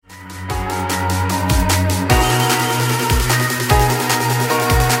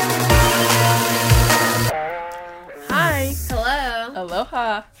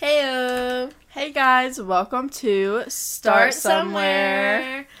guys, welcome to Start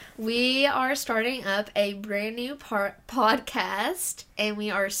Somewhere. We are starting up a brand new podcast, and we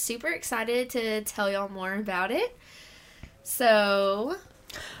are super excited to tell y'all more about it. So,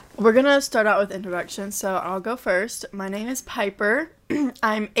 we're going to start out with introductions, so I'll go first. My name is Piper.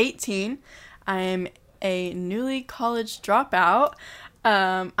 I'm 18. I'm a newly college dropout.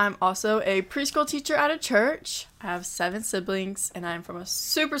 I'm also a preschool teacher at a church. I have 7 siblings, and I'm from a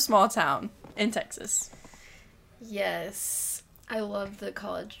super small town in Texas. Yes, I love the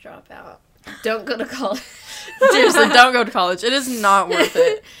college dropout. Don't go to college. Seriously, don't go to college. It is not worth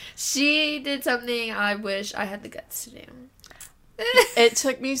it. She did something I wish I had the guts to do. It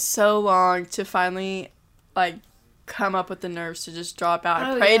took me so long to finally, come up with the nerves to just drop out.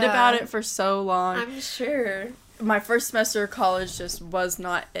 I prayed about it for so long. I'm sure. My first semester of college just was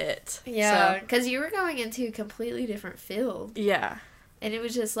not it. Yeah, because you were going into a completely different field. Yeah. And it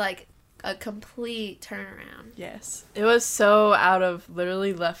was just like a complete turnaround. Yes. It was so out of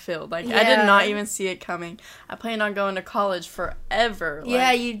literally left field. I did not even see it coming. I planned on going to college forever.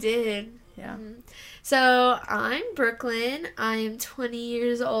 Yeah, you did. Yeah. Mm-hmm. So, I'm Brooklyn. I am 20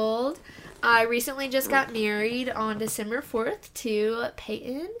 years old. I recently just got married on December 4th to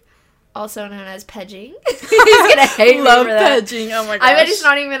Peyton, also known as Pedging. He's gonna hate me for that. Pedging. Oh my gosh. I bet he's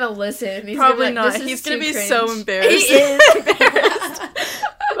not even gonna listen. He's Probably gonna be like, not. He's gonna be cringe. so embarrassed. He is embarrassed.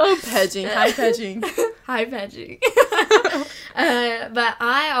 Oh, Pedging. Hi, Pedging. Hi, Pedging. But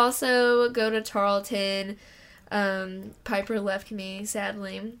I also go to Tarleton. Piper left me,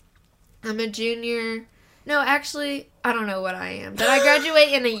 sadly. I'm a junior. No, actually, I don't know what I am, but I graduate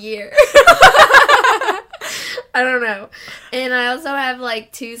in a year. I don't know. And I also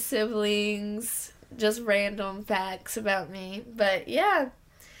have 2 siblings. Just random facts about me. But yeah,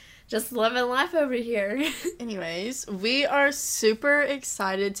 just living life over here. Anyways, we are super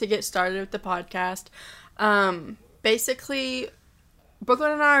excited to get started with the podcast. Basically,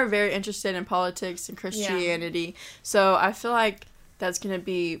 Brooklyn and I are very interested in politics and Christianity. Yeah. So I feel like that's going to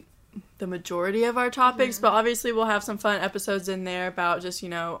be the majority of our topics. Mm-hmm. But obviously we'll have some fun episodes in there about just,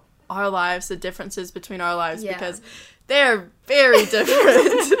 our lives, the differences between our lives, because they're very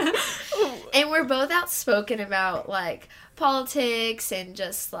different. And we're both outspoken about, politics and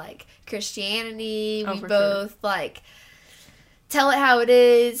just, Christianity. We both, tell it how it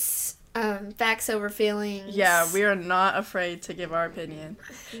is, facts over feelings. Yeah, we are not afraid to give our opinion.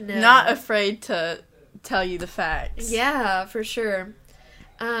 No. Not afraid to tell you the facts. Yeah, for sure.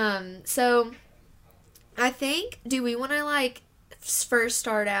 So, I think, do we want to, first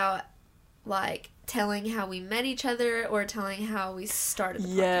start out, telling how we met each other or telling how we started the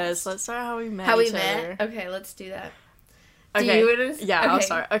podcast? Yes, let's start how we met each other. Okay, let's do that. Okay. Do you want to? Yeah, okay. I'll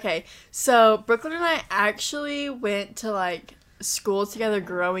start. Okay, so Brooklyn and I actually went to, school together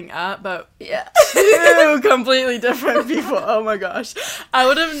growing up, but 2 completely different people. Oh my gosh. I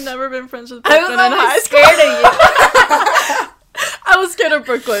would have never been friends with Brooklyn in high school. I was scared of you. I was scared of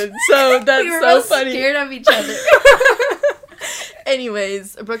Brooklyn, so that's we were so both funny. Scared of each other.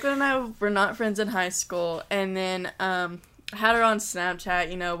 Anyways, Brooklyn and I were not friends in high school, and then I had her on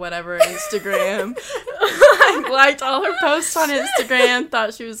Snapchat, whatever, Instagram. I liked all her posts on Instagram,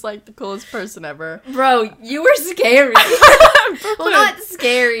 thought she was the coolest person ever. Bro, you were scary. Well, not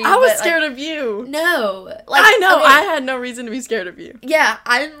scary. I was scared of you. No. I know, okay. I had no reason to be scared of you. Yeah,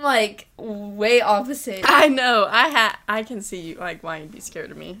 I'm way opposite. I know, I can see why you'd be scared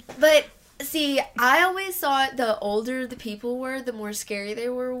of me. But see, I always thought the older the people were, the more scary they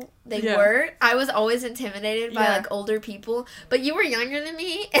were. I was always intimidated by older people, but you were younger than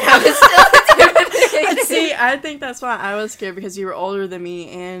me, and I was still intimidated. See, I think that's why I was scared, because you were older than me,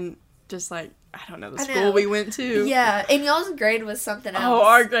 and just I don't know, the school we went to. Yeah, and y'all's grade was something else. Oh,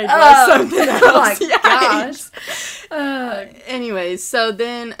 our grade was something else. Oh my gosh. Anyways, so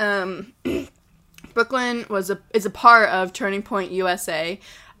then Brooklyn is a part of Turning Point USA.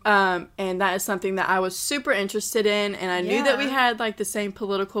 And that is something that I was super interested in, and I knew that we had the same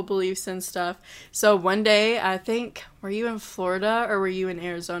political beliefs and stuff. So one day, I think, were you in Florida or were you in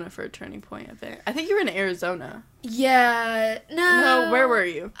Arizona for a Turning Point event? I think you were in Arizona. Yeah, no. No, where were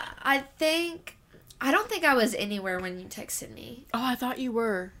you? I don't think I was anywhere when you texted me. Oh, I thought you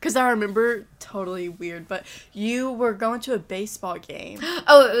were. Because I remember, totally weird, but you were going to a baseball game.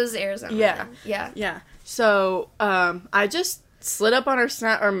 Oh, it was Arizona. Yeah. Then. Yeah. So, I just slid up on our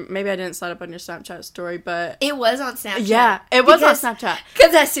Snap, or maybe I didn't slide up on your Snapchat story, but it was on Snapchat. Yeah, it was on Snapchat.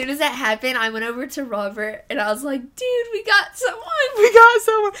 Because as soon as that happened, I went over to Robert, and I was like, dude, we got someone.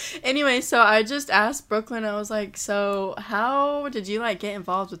 Anyway, so I just asked Brooklyn, I was like, so how did you, get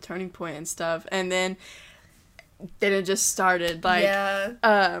involved with Turning Point and stuff? And then it just started,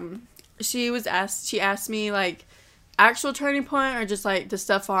 she asked me, like, actual turning point or just, like, the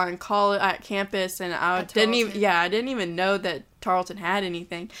stuff on college at campus, and I didn't even know that Tarleton had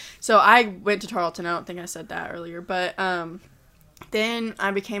anything. So I went to Tarleton. I don't think I said that earlier, but then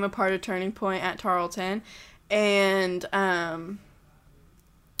I became a part of Turning Point at Tarleton, and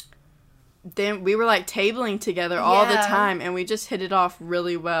then we were, like, tabling together all the time, and we just hit it off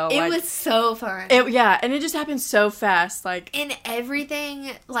really well. It was so fun. And it just happened so fast. Like, in everything,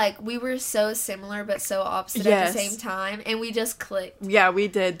 like, we were so similar but so opposite at the same time, and we just clicked. Yeah, we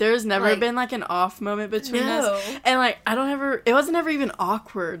did. There's never been, like, an off moment between us. And, like, it wasn't ever even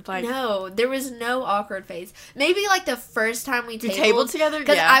awkward. Like, no, there was no awkward phase. Maybe, like, the first time we tabled together?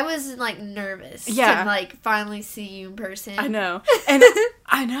 Because I was, like, nervous to, like, finally see you in person. I know. And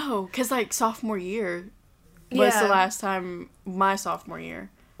I know, because, like, sophomore year was the last time, my sophomore year.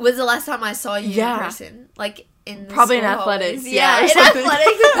 Was the last time I saw you in person. Like, in the probably in athletics. Yeah, in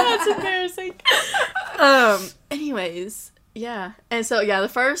athletics. That's embarrassing. Anyways, yeah. And so, the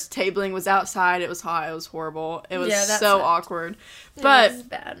first tabling was outside. It was hot. It was horrible. It was so awkward. But it was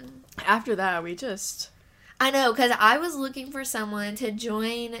bad. After that, we just... I know, because I was looking for someone to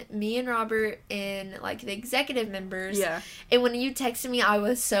join me and Robert in, like, the executive members. Yeah. And when you texted me, I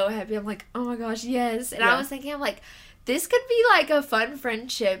was so happy. I'm like, oh my gosh, yes. And I was thinking, I'm like, this could be, like, a fun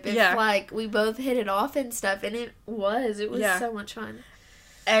friendship if, like, we both hit it off and stuff. And it was. It was so much fun.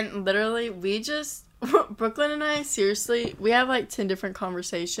 And literally, we just... Brooklyn and I, seriously, we have, like, 10 different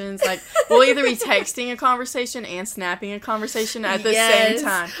conversations. Like, we'll either be texting a conversation and snapping a conversation at the same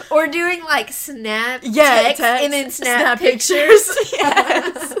time. Or doing, like, text and then snap pictures.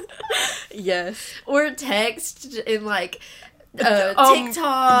 Yes. Yes. Or text and, like,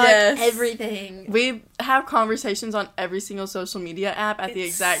 TikTok, everything. We have conversations on every single social media app at the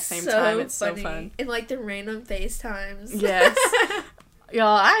exact same time. It's so fun. And, like, the random FaceTimes. Yes. Y'all,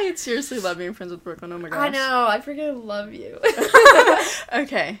 I seriously love being friends with Brooklyn. Oh my gosh. I know. I freaking love you.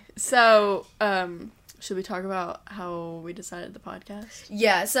 Okay. So, should we talk about how we decided the podcast?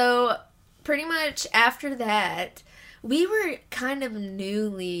 Yeah. So, pretty much after that, we were kind of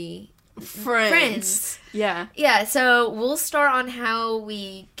newly friends. Yeah. Yeah, so we'll start on how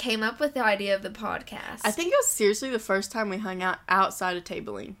we came up with the idea of the podcast. I think it was seriously the first time we hung out outside of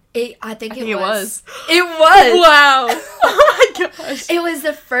tabling. I think it was. It was. Wow. Oh my gosh. It was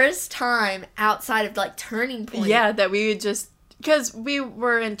the first time outside of, like, Turning Point. Yeah, that we would just... Because we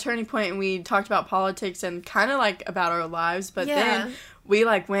were in Turning Point and we talked about politics and kind of, like, about our lives. But then we,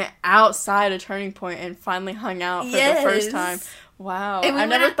 like, went outside of Turning Point and finally hung out for the first time. Wow. I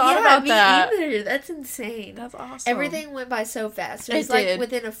never thought about that. Me either. That's insane. That's awesome. Everything went by so fast. It was like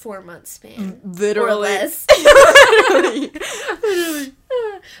within a 4-month span. Literally. Or less. Literally.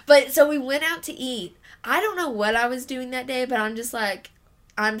 But so we went out to eat. I don't know what I was doing that day, but I'm just like,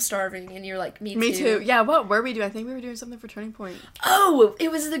 I'm starving. And you're like, me too. Me too. Yeah, what were we doing? I think we were doing something for Turning Point. Oh,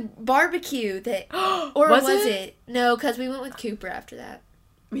 it was the barbecue that... Or was it? No, because we went with Cooper after that.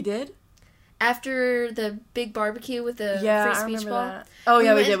 We did? After the big barbecue with the free speech ball. That. Oh,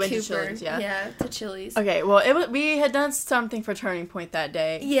 yeah, we did. Went to Chili's, Yeah, to Chili's. Okay, well, we had done something for Turning Point that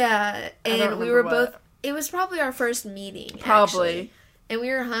day. Yeah, and we were both... It was probably our first meeting, actually. And we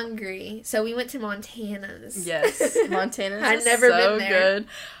were hungry, so we went to Montana's. Yes, Montana's I'd never so been there. Good.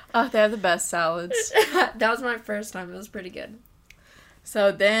 Oh, they have the best salads. That was my first time. It was pretty good.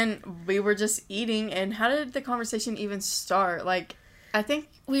 So then we were just eating, and how did the conversation even start? Like, I think...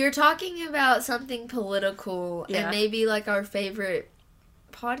 We were talking about something political, and maybe, like, our favorite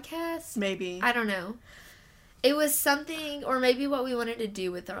podcast? Maybe. I don't know. It was something, or maybe what we wanted to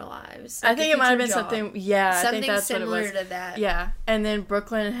do with our lives. Like I think it might have been something, something I think that's similar what it was. To that. Yeah, and then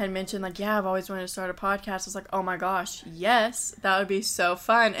Brooklyn had mentioned, like, I've always wanted to start a podcast. I was like, oh my gosh, yes, that would be so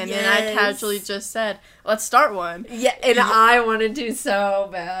fun. And then I casually just said, let's start one. Yeah, and I wanted to so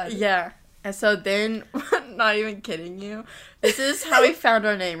bad. Yeah, and so then, not even kidding you, this is how we found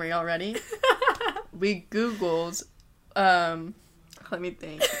our name. Are y'all ready? We Googled, let me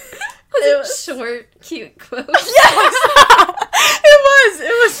think. It was short, cute quotes. Yes!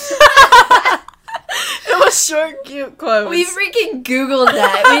 It was short, cute quotes. We freaking Googled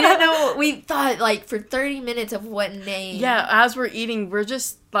that. We didn't know what we thought, like, for 30 minutes of what name. Yeah, as we're eating, we're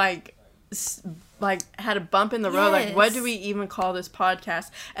just, like had a bump in the road. Like, what do we even call this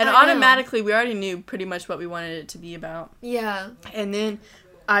podcast? And automatically, we already knew pretty much what we wanted it to be about. Yeah. And then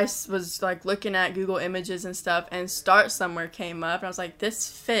I was, like, looking at Google Images and stuff, and Start Somewhere came up, and I was like, this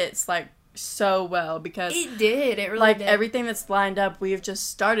fits, like, so well, because... It did. It really like, did. everything that's lined up, we've just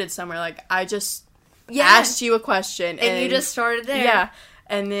started somewhere. Like, I just asked you a question. And you just started there. Yeah.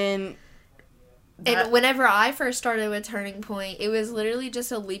 And then And whenever I first started with Turning Point, it was literally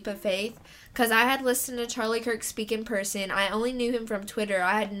just a leap of faith. Because I had listened to Charlie Kirk speak in person. I only knew him from Twitter.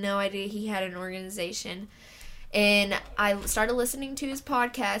 I had no idea he had an organization. And I started listening to his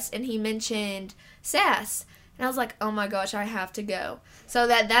podcast, and he mentioned SAS. And I was like, oh my gosh, I have to go. So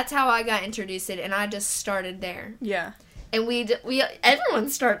that's how I got introduced to it, and I just started there. Yeah. And everyone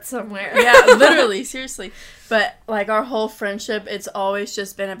starts somewhere. Yeah, literally, seriously. But, like, our whole friendship, it's always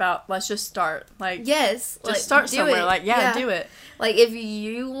just been about, let's just start. Like, yes. Just like, start somewhere. It. Like, do it. Like, if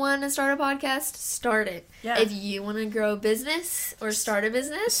you want to start a podcast, start it. Yeah. If you want to grow a business or start a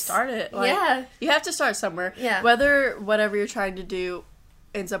business, start it. Like, yeah. You have to start somewhere. Yeah. Whether whatever you're trying to do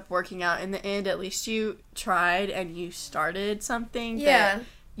ends up working out in the end, at least you tried and you started something that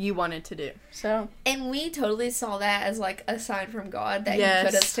you wanted to do. So, and we totally saw that as like a sign from God that He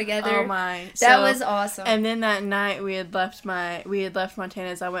put us together. Oh my, that was awesome. And then that night we had left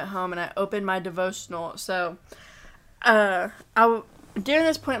Montana's. I went home and I opened my devotional. So, during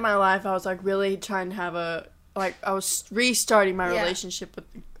this point in my life, I was like really trying to have I was restarting my relationship with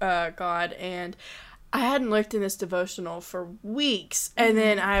God, and I hadn't looked in this devotional for weeks, and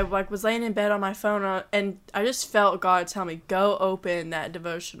then I was laying in bed on my phone, and I just felt God tell me, go open that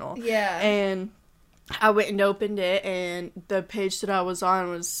devotional. Yeah. And I went and opened it, and the page that I was on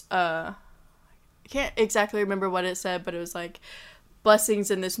was, I can't exactly remember what it said, but it was like,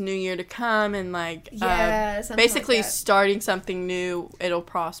 blessings in this new year to come, and basically like starting something new, it'll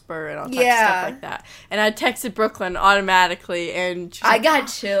prosper, and all types of stuff like that. And I texted Brooklyn automatically, and I got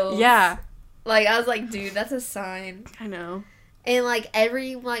chills. Yeah. Like, I was like, dude, that's a sign. I know. And, like,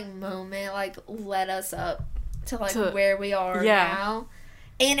 every, like, moment, like, led us up to where we are now.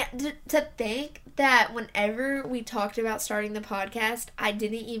 And to think that whenever we talked about starting the podcast, I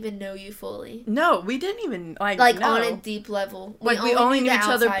didn't even know you fully. No, we didn't even, know. On a deep level. We only knew each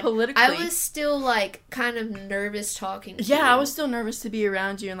other politically. I was still, like, kind of nervous talking to you. Yeah, I was still nervous to be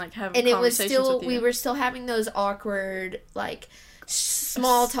around you and, like, have conversations with you. We were still having those awkward, like,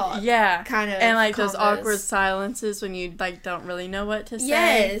 small talk. Yeah. Kind of. And, like, those awkward silences when you, like, don't really know what to say.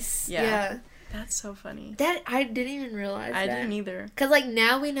 Yes. Yeah. That's so funny. That I didn't even realize I didn't either. Because, like,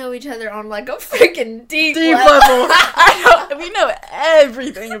 now we know each other on, like, a freaking deep level. I know. We know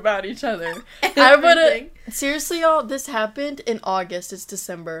everything about each other. Seriously, y'all, this happened in August. It's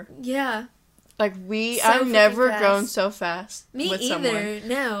December. Yeah. Like, I've never grown so fast Me with either. someone.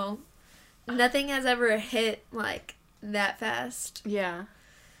 No. Nothing has ever hit, like, that fast. Yeah.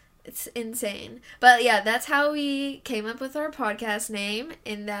 It's insane. But yeah, that's how we came up with our podcast name,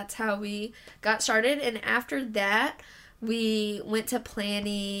 and that's how we got started. And after that, we went to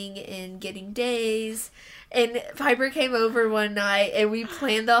planning and getting days. And Piper came over one night, and we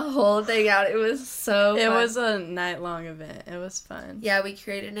planned the whole thing out. It was so fun. It was a night-long event. It was fun. Yeah, we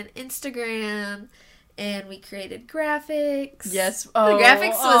created an Instagram, and we created graphics. Yes. The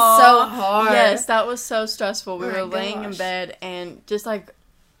graphics was so hard. Yes, that was so stressful. We were laying in bed and just, like,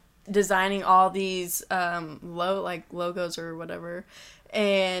 designing all these logos or whatever,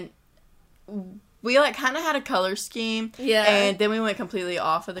 and we like kind of had a color scheme, and then we went completely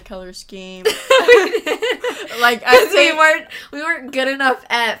off of the color scheme. Like, we weren't good enough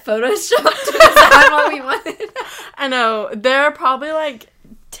at Photoshop to design what we wanted. I know there are probably like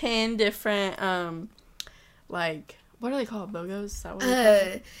 10 different like, what are they called, logos? Is that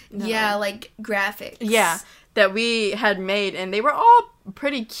what no. Yeah, like graphics. Yeah, that we had made, and they were all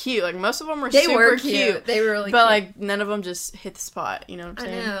pretty cute. Like, most of them were super cute. They were really cute. But, like, none of them just hit the spot, you know what I'm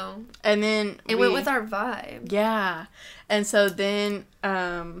saying? I know. And then it went with our vibe. Yeah. And so then,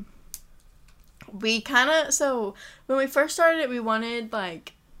 we kind of, so when we first started it, we wanted,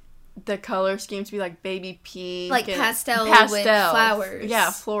 like, the color scheme to be, like, baby pink. Like pastel with flowers. Yeah,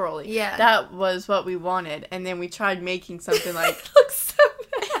 florally. Yeah. That was what we wanted. And then we tried making something like... It looks so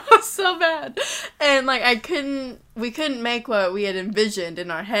bad. It was so bad. And, like, we couldn't make what we had envisioned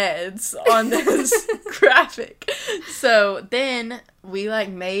in our heads on this graphic. So then we, like,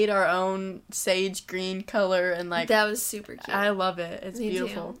 made our own sage green color, and, like... That was super cute. I love it. It's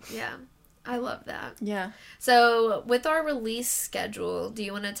beautiful. Too. Yeah. I love that. Yeah. So, with our release schedule, do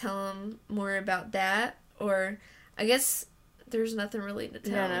you want to tell them more about that? Or, I guess there's nothing really to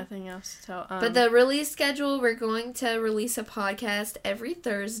tell. Yeah, nothing else to tell. But the release schedule, we're going to release a podcast every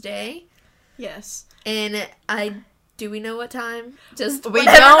Thursday. Yes. And do we know what time? Just we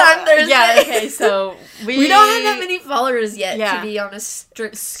don't. Time Thursday. Yeah. Okay. So we don't have that many followers yet to be on a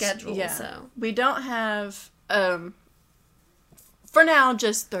strict schedule. Yeah. So we don't have for now,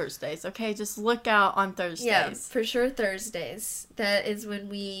 just Thursdays, okay? Just look out on Thursdays. Yeah, for sure Thursdays. That is when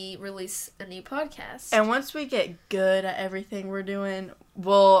we release a new podcast. And once we get good at everything we're doing,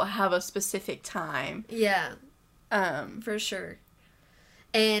 we'll have a specific time. Yeah. For sure.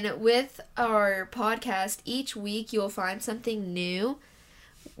 And with our podcast, each week you'll find something new.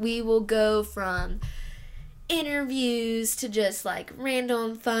 We will go from interviews to just like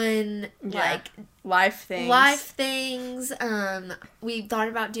random fun like life things. We thought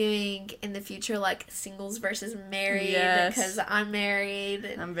about doing in the future like singles versus married, because I'm married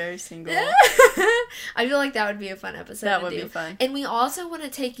and I'm very single. I feel like that would be a fun episode. That would be fun. And we also want to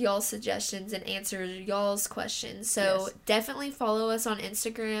take y'all's suggestions and answer y'all's questions, so definitely follow us on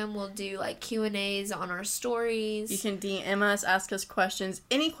Instagram. We'll do like Q&As on our stories. You can DM us, ask us questions,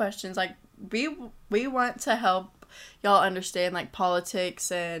 any questions. Like we want to help y'all understand like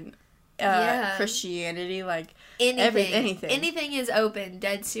politics and Christianity, like anything is open,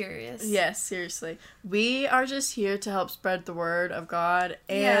 dead serious. Yes, seriously. We are just here to help spread the word of God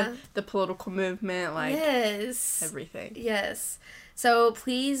and the political movement, like everything. Yes. So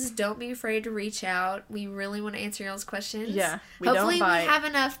please don't be afraid to reach out. We really want to answer y'all's questions. Yeah. Hopefully we have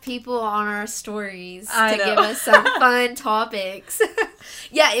enough people on our stories to give us some fun topics.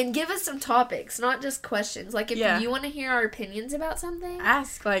 Yeah, and give us some topics, not just questions. Like, if you want to hear our opinions about something,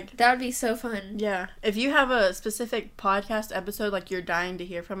 ask. Like, that would be so fun. Yeah. If you have a specific podcast episode, like, you're dying to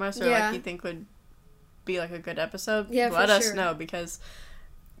hear from us, or, like, you think would be, like, a good episode, let us know, because,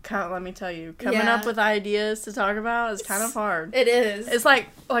 let me tell you, coming up with ideas to talk about is kind of hard. It is. It's like,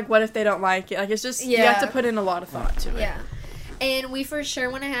 what if they don't like it? Like, it's just, you have to put in a lot of thought to it. Yeah. And we for sure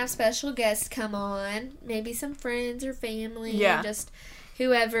want to have special guests come on. Maybe some friends or family. Yeah. Just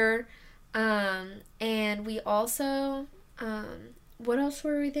whoever. And we also, what else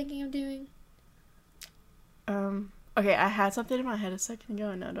were we thinking of doing? Okay, I had something in my head a second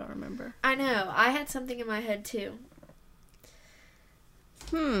ago and I don't remember. I know. I had something in my head too.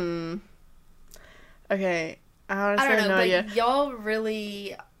 Okay. I honestly don't know, have no idea. Y'all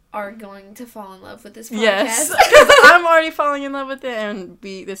really are going to fall in love with this podcast. Yes, because I'm already falling in love with it, and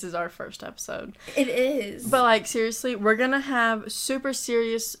this is our first episode. It is. But, like, seriously, we're gonna have super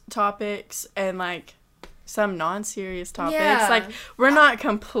serious topics and, like, some non-serious topics. Yeah. Like, we're not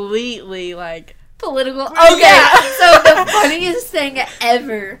completely, like... political. Okay, so the funniest thing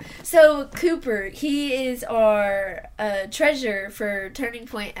ever. So, Cooper, he is our treasurer for Turning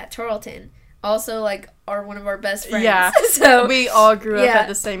Point at Tarleton. Also, like, one of our best friends. Yeah. So we all grew up at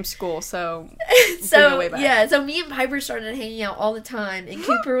the same school, so we go way back. Yeah, so me and Piper started hanging out all the time, and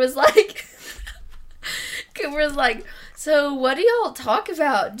Cooper was like, so what do y'all talk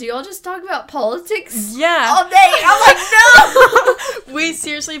about? Do y'all just talk about politics? Yeah. All day? I'm like, no! We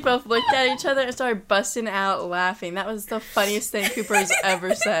seriously both looked at each other and started busting out laughing. That was the funniest thing Cooper has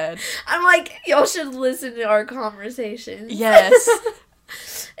ever said. I'm like, y'all should listen to our conversations. Yes.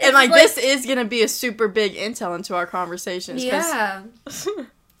 And, like, this is going to be a super big intel into our conversations. Yeah.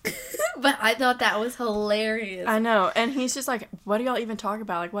 But I thought that was hilarious. I know. And he's just like, what do y'all even talk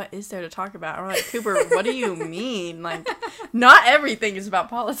about? Like, what is there to talk about? And we're like, Cooper, what do you mean? Like, not everything is about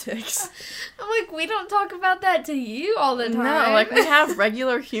politics. I'm like, we don't talk about that to you all the time. No, like, we have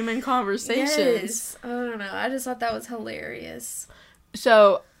regular human conversations. Yes. I don't know. I just thought that was hilarious.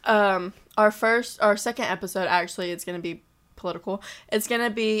 So, our second episode, actually, it's going to be political. It's going to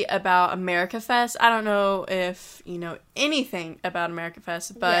be about America Fest. I don't know if you know anything about America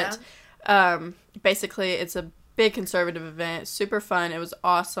Fest, but basically it's a big conservative event. Super fun. It was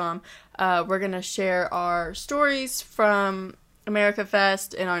awesome. We're going to share our stories from America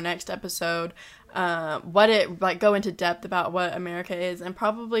Fest in our next episode. Go into depth about what America is, and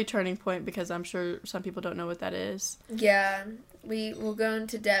probably Turning Point, because I'm sure some people don't know what that is. Yeah, we will go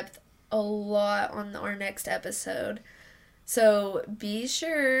into depth a lot on our next episode. So be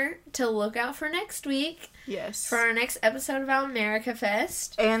sure to look out for next week. Yes. For our next episode about America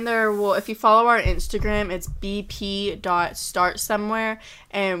Fest. And if you follow our Instagram, it's bp.startsomewhere,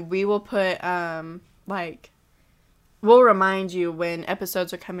 and we will put, we'll remind you when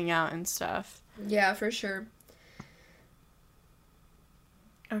episodes are coming out and stuff. Yeah, for sure.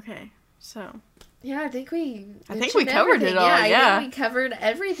 Okay, so... Yeah, I think we covered it all, I think we covered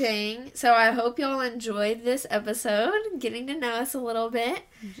everything. So I hope y'all enjoyed this episode, getting to know us a little bit.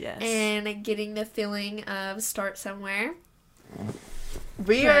 Yes. And getting the feeling of Start Somewhere.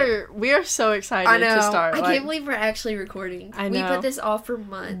 We are so excited to start. I can't believe we're actually recording. I know. We put this off for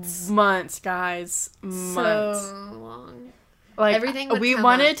months. Months, guys. Months. So long. Like, everything would we come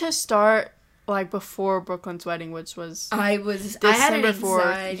wanted up. to start like before Brooklyn's wedding, which was I had an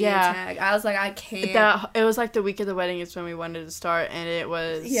anxiety attack. I was like, I can't. It was like the week of the wedding is when we wanted to start, and it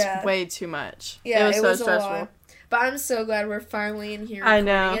was way too much. Yeah, it was so stressful. But I'm so glad we're finally in here. I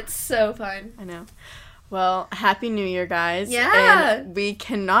know. It's so fun. I know. Well, Happy New Year, guys. Yeah. And we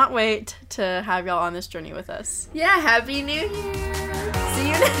cannot wait to have y'all on this journey with us. Yeah, Happy New Year. See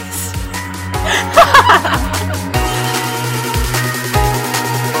you next